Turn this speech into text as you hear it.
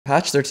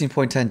Patch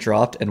 13.10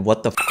 dropped, and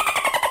what the f.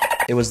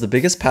 It was the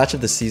biggest patch of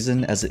the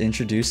season as it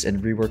introduced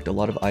and reworked a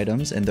lot of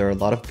items, and there are a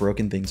lot of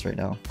broken things right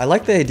now. I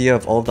like the idea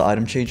of all of the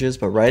item changes,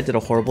 but Riot did a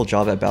horrible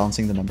job at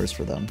balancing the numbers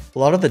for them. A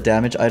lot of the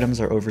damage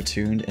items are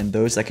overtuned, and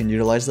those that can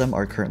utilize them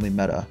are currently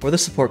meta. For the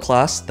support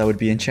class, that would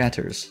be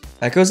enchanters.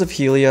 Echoes of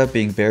Helia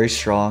being very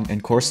strong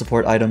and core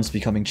support items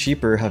becoming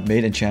cheaper have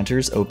made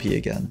enchanters OP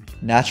again.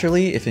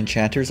 Naturally, if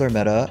enchanters are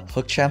meta,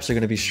 hook champs are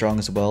going to be strong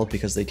as well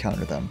because they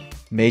counter them.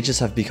 Mages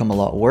have become a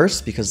lot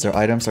worse because their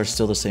items are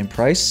still the same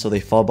price, so they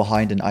fall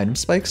behind in item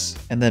spikes.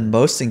 And then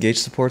most engaged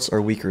supports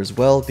are weaker as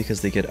well because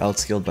they get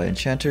outskilled by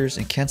enchanters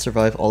and can't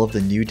survive all of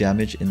the new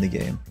damage in the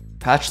game.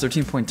 Patch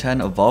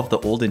 13.10 evolved the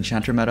old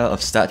enchanter meta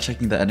of stat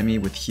checking the enemy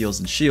with heals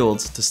and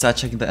shields to stat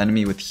checking the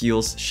enemy with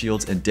heals,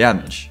 shields, and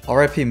damage.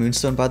 RIP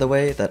Moonstone, by the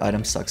way, that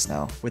item sucks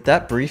now. With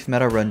that brief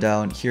meta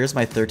rundown, here's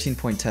my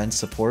 13.10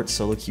 support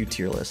solo queue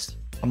tier list.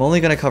 I'm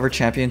only going to cover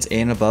champions A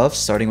and above,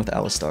 starting with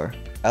Alistar.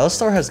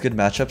 Alistar has good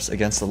matchups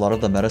against a lot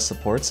of the meta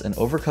supports and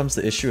overcomes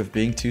the issue of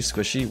being too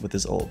squishy with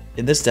his ult.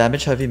 In this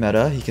damage heavy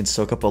meta, he can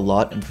soak up a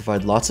lot and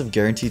provide lots of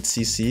guaranteed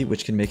CC,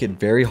 which can make it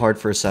very hard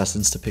for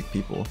assassins to pick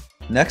people.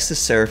 Next is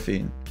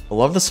Seraphine. A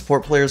lot of the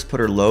support players put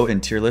her low in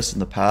tier lists in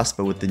the past,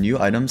 but with the new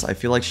items, I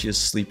feel like she is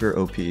sleeper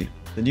OP.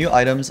 The new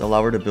items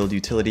allow her to build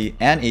utility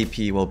and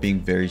AP while being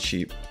very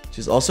cheap.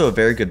 She's also a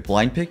very good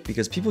blind pick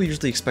because people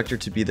usually expect her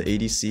to be the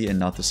ADC and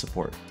not the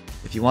support.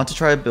 If you want to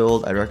try a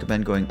build, I'd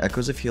recommend going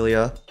Echoes of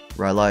Helia,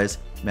 Rylai's,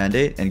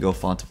 Mandate, and go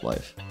Font of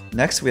Life.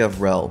 Next we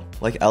have Rell.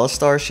 Like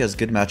Alistar, she has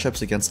good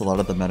matchups against a lot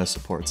of the meta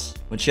supports.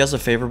 When she has a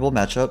favorable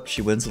matchup,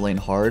 she wins the lane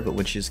hard, but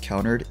when she is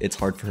countered, it's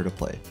hard for her to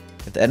play.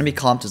 If the enemy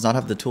comp does not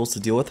have the tools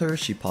to deal with her,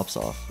 she pops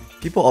off.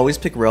 People always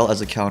pick Rell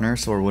as a counter,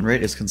 so her win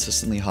rate is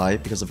consistently high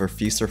because of her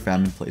Feast or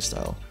Famine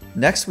playstyle.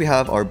 Next we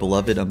have our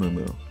beloved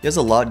Amumu. He has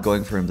a lot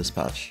going for him this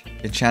patch.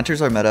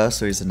 Enchanters are meta,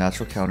 so he's a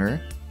natural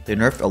counter. They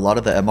nerfed a lot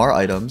of the MR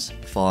items,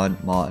 Fawn,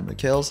 Ma, and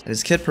Mikhail's, and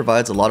his kit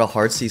provides a lot of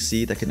hard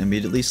CC that can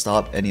immediately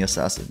stop any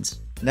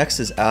assassins. Next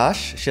is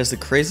Ashe. She has the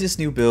craziest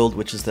new build,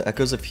 which is the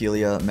Echoes of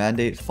Helia,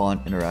 Mandate,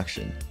 Font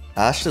interaction.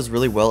 Ashe does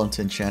really well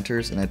into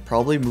enchanters, and I'd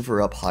probably move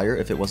her up higher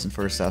if it wasn't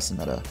for assassin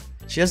meta.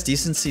 She has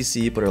decent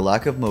CC, but her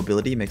lack of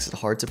mobility makes it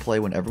hard to play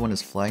when everyone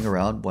is flying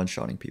around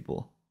one-shotting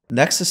people.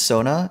 Next is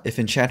Sona. If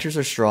enchanters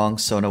are strong,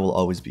 Sona will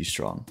always be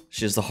strong.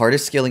 She is the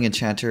hardest scaling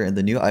enchanter, and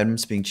the new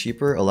items being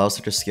cheaper allows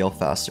her to scale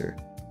faster.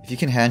 If you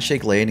can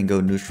handshake lane and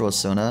go neutral as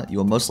Sona, you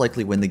will most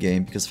likely win the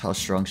game because of how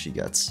strong she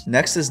gets.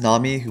 Next is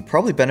Nami, who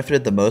probably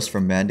benefited the most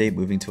from Mandate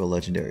moving to a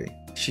legendary.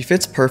 She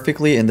fits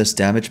perfectly in this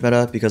damage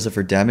meta because of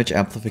her damage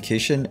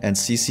amplification and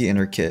CC in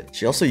her kit.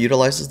 She also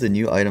utilizes the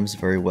new items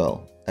very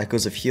well.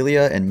 Echoes of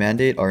Helia and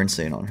Mandate are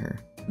insane on her.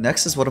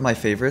 Next is one of my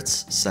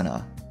favorites,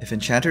 Senna. If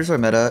enchanters are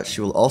meta,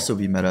 she will also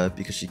be meta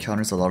because she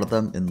counters a lot of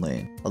them in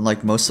lane.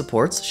 Unlike most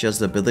supports, she has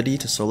the ability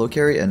to solo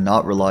carry and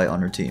not rely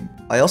on her team.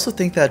 I also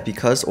think that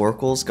because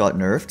oracles got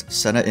nerfed,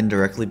 Senna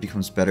indirectly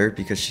becomes better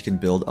because she can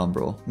build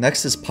Umbral.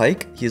 Next is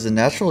Pyke. He is a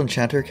natural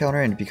enchanter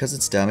counter, and because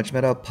it's damage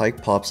meta,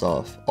 Pyke pops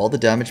off. All the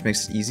damage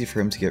makes it easy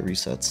for him to get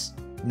resets.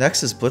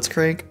 Next is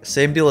Blitzcrank.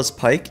 Same deal as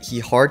Pyke, he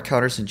hard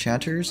counters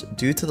enchanters.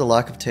 Due to the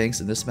lack of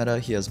tanks in this meta,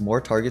 he has more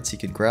targets he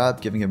can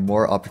grab, giving him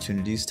more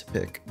opportunities to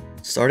pick.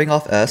 Starting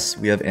off S,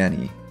 we have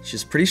Annie.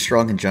 She's pretty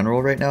strong in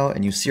general right now,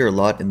 and you see her a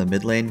lot in the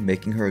mid lane,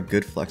 making her a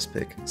good flex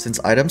pick. Since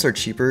items are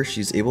cheaper,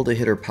 she's able to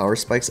hit her power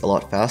spikes a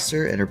lot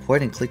faster, and her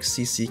point and click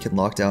CC can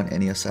lock down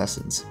any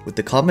assassins. With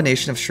the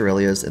combination of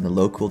Shirelia's and the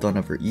low cooldown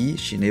of her E,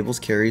 she enables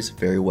carries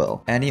very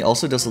well. Annie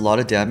also does a lot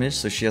of damage,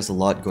 so she has a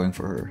lot going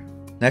for her.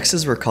 Next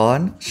is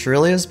Rakan.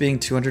 Shirelia's being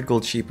 200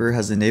 gold cheaper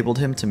has enabled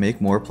him to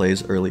make more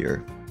plays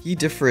earlier. He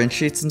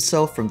differentiates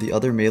himself from the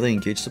other melee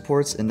engage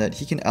supports in that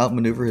he can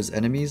outmaneuver his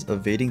enemies,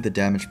 evading the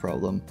damage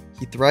problem.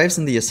 He thrives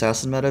in the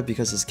assassin meta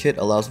because his kit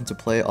allows him to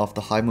play off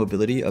the high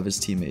mobility of his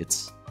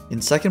teammates.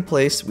 In second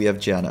place, we have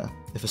Janna.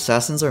 If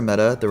assassins are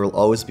meta, there will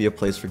always be a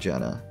place for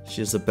Janna.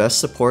 She is the best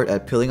support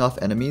at peeling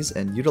off enemies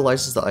and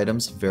utilizes the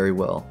items very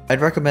well.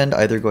 I'd recommend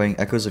either going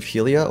Echoes of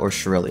Helia or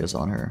Shirelia's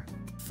on her.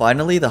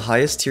 Finally, the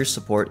highest tier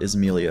support is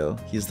Milio.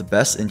 He is the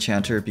best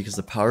enchanter because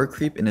the power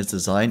creep in his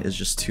design is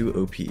just too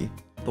OP.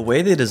 The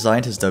way they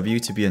designed his W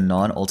to be a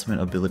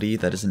non-ultimate ability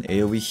that is an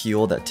AoE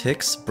heal that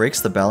ticks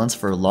breaks the balance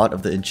for a lot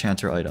of the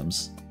enchanter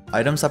items.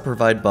 Items that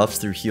provide buffs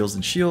through heals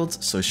and shields,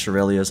 so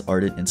Shirelia's,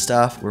 Ardent, and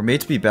Staff, were made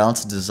to be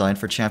balanced and designed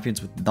for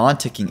champions with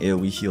non-ticking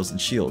AoE heals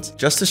and shields.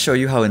 Just to show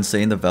you how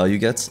insane the value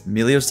gets,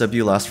 Milio's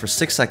W lasts for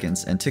 6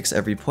 seconds and ticks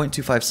every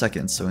 0.25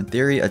 seconds, so in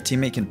theory, a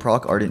teammate can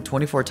proc Ardent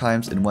 24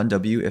 times in one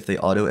W if they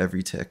auto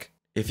every tick.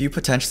 If you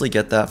potentially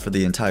get that for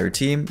the entire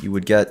team, you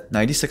would get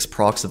 96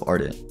 procs of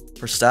Ardent.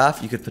 For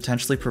Staff, you could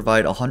potentially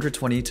provide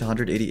 120 to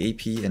 180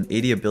 AP and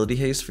 80 ability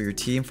haste for your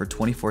team for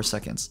 24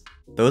 seconds.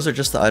 Those are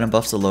just the item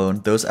buffs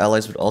alone. Those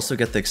allies would also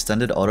get the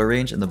extended auto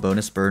range and the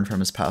bonus burn from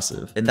his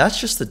passive. And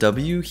that's just the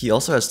W. He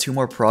also has 2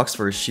 more procs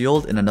for his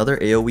shield and another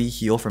AoE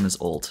heal from his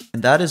ult.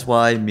 And that is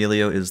why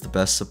Milio is the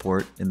best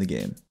support in the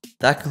game.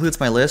 That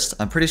concludes my list.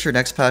 I'm pretty sure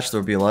next patch there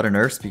will be a lot of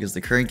nerfs because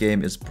the current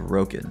game is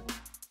broken.